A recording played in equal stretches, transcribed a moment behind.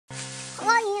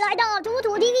来到土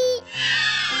土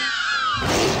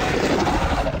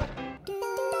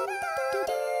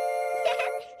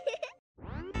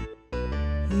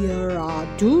TV。Here are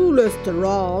two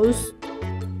restaurants: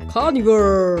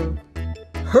 Carnivore,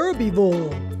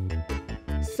 Herbivore.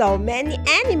 So many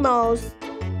animals.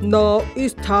 Now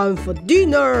it's time for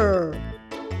dinner.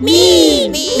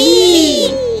 Me!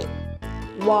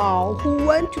 Wow, who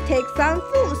want to take some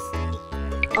food?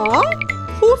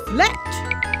 Who's left?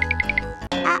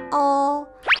 Uh-oh,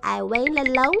 I went a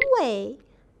long way.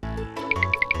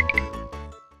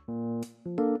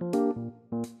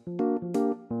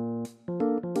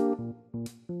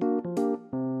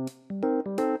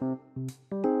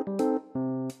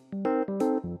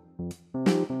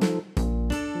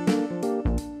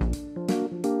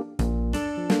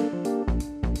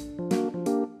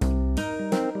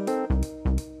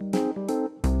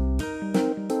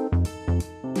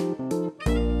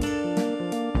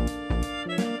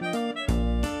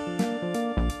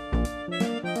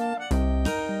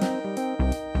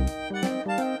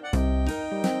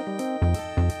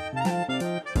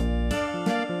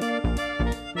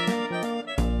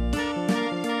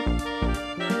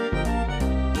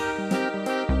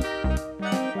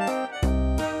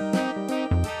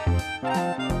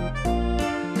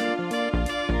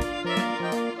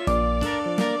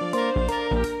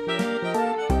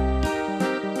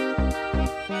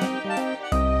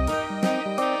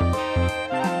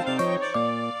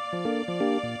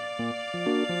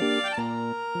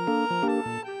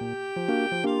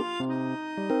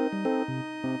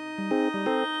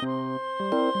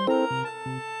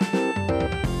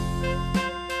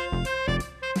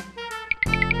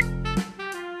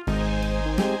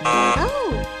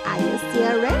 Oh, are you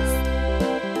serious?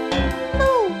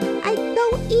 No, I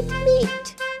don't eat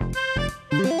meat.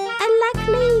 I like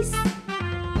this.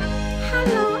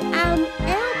 Hello, I'm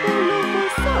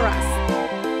Cryolophosaurus.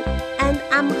 And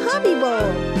I'm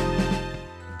Herbivore.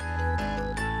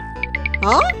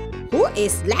 Who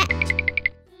is that?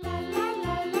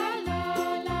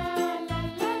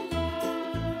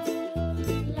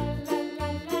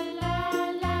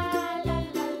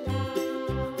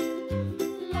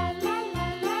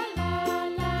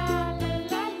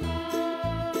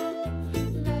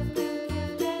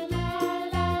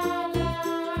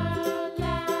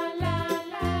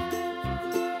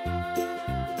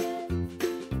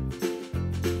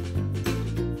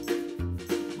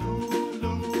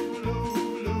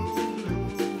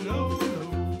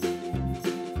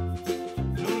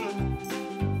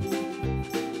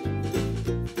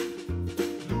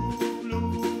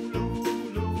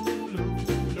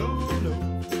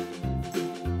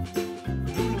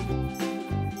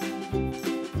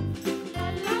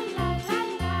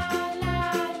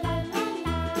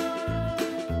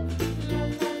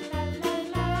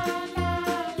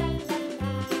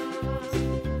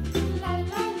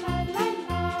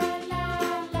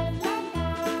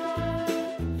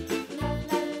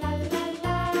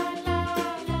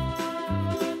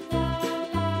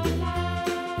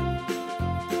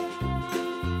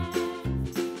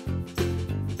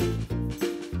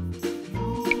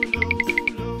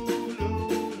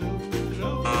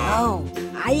 Oh,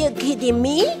 are you kidding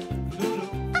me?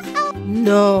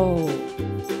 No.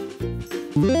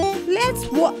 That's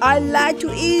what I like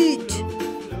to eat.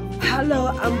 Hello,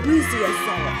 I'm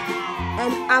Dinosaur.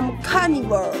 And I'm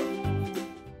Carnivore.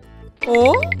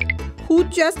 Who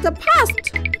just passed?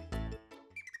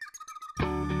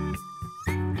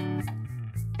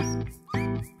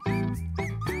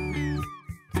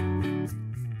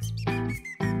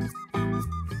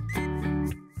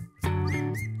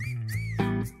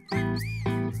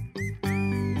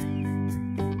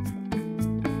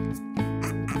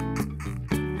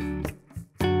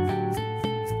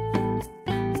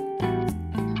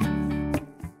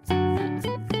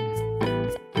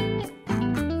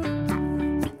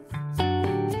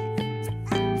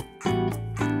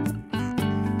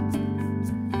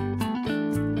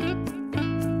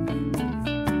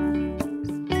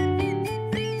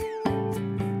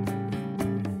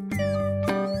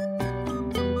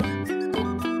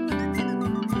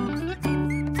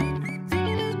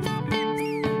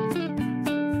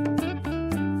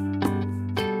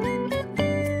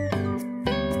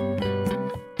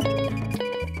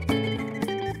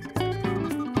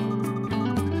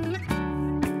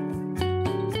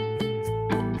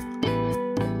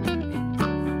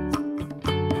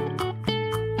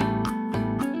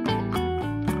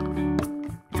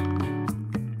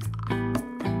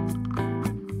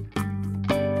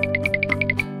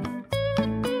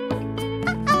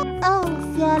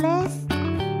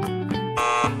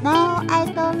 No, I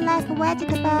don't like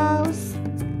vegetables.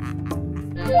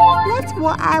 That's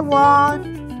what I want.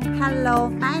 Hello,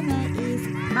 my name is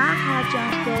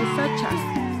Amargasaurus,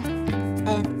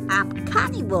 and I'm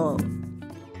Carnivore.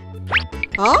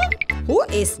 Huh? Who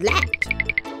is that?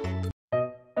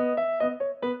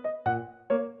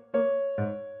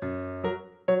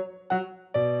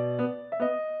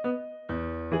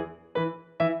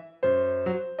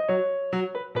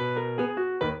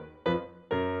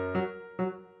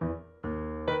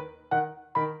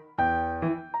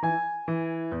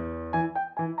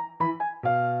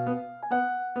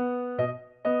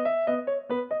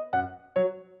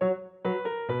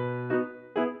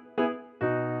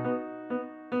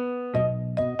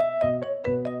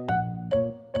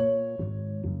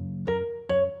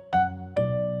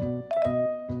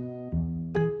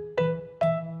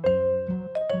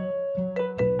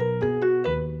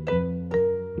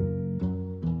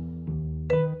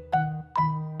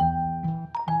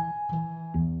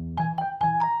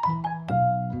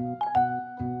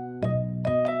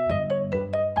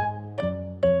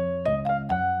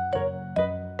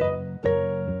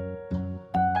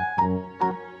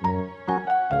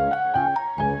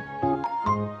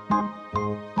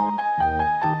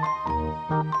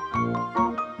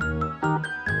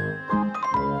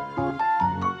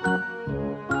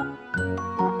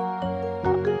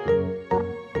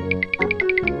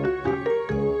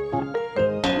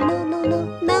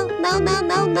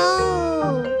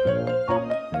 No.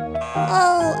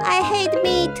 Oh, I hate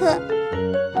meat.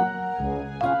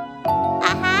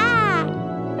 Aha!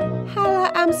 Hello,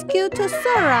 I'm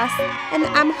Ceratosaurus, and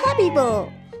I'm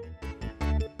Herbivore.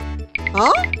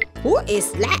 Huh? Who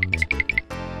is that?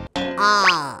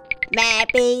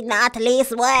 Maybe not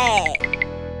this way.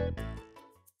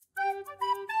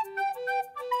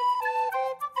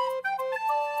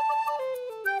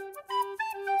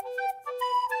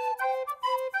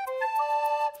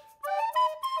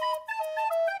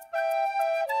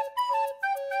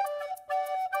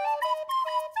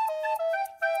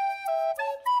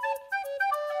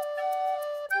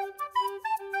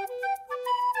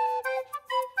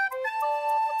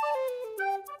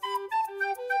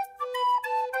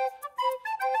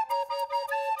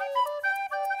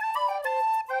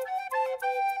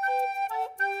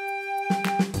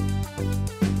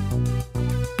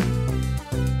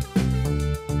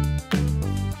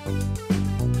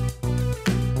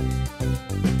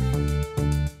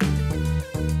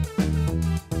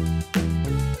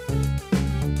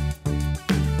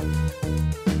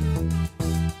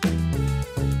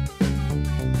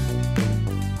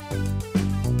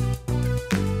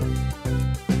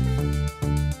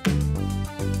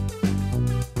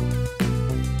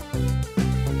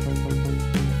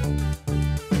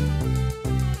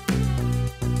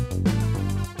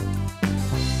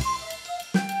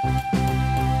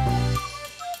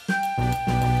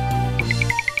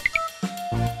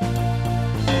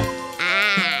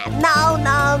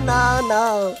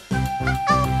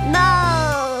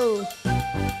 No.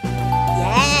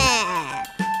 Yeah.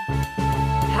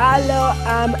 Hello,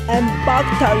 I'm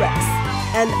Amargasaurus,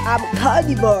 and I'm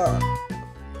Carnivore.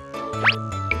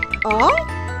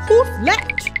 Who's that?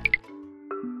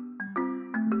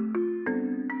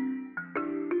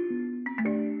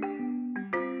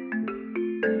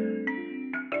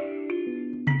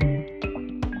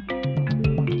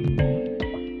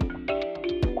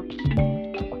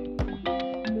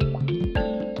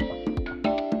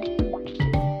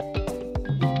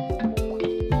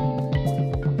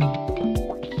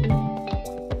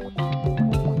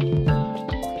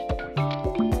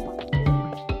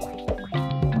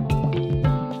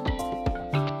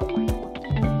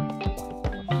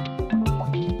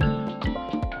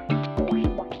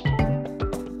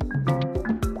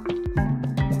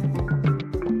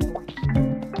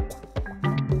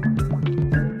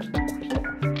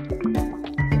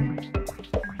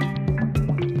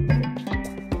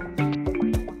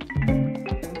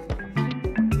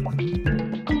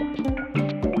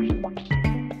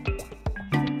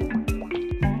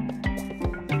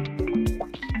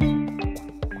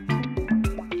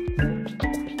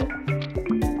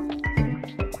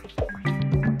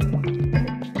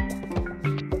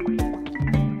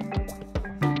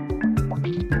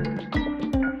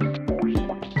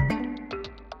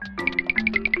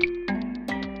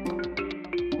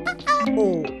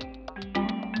 Oh,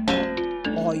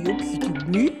 are you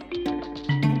kidding me?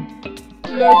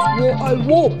 That's what I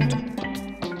want.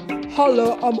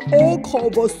 Hello, I'm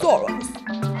Amargasaurus,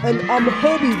 and I'm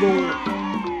Herbivore.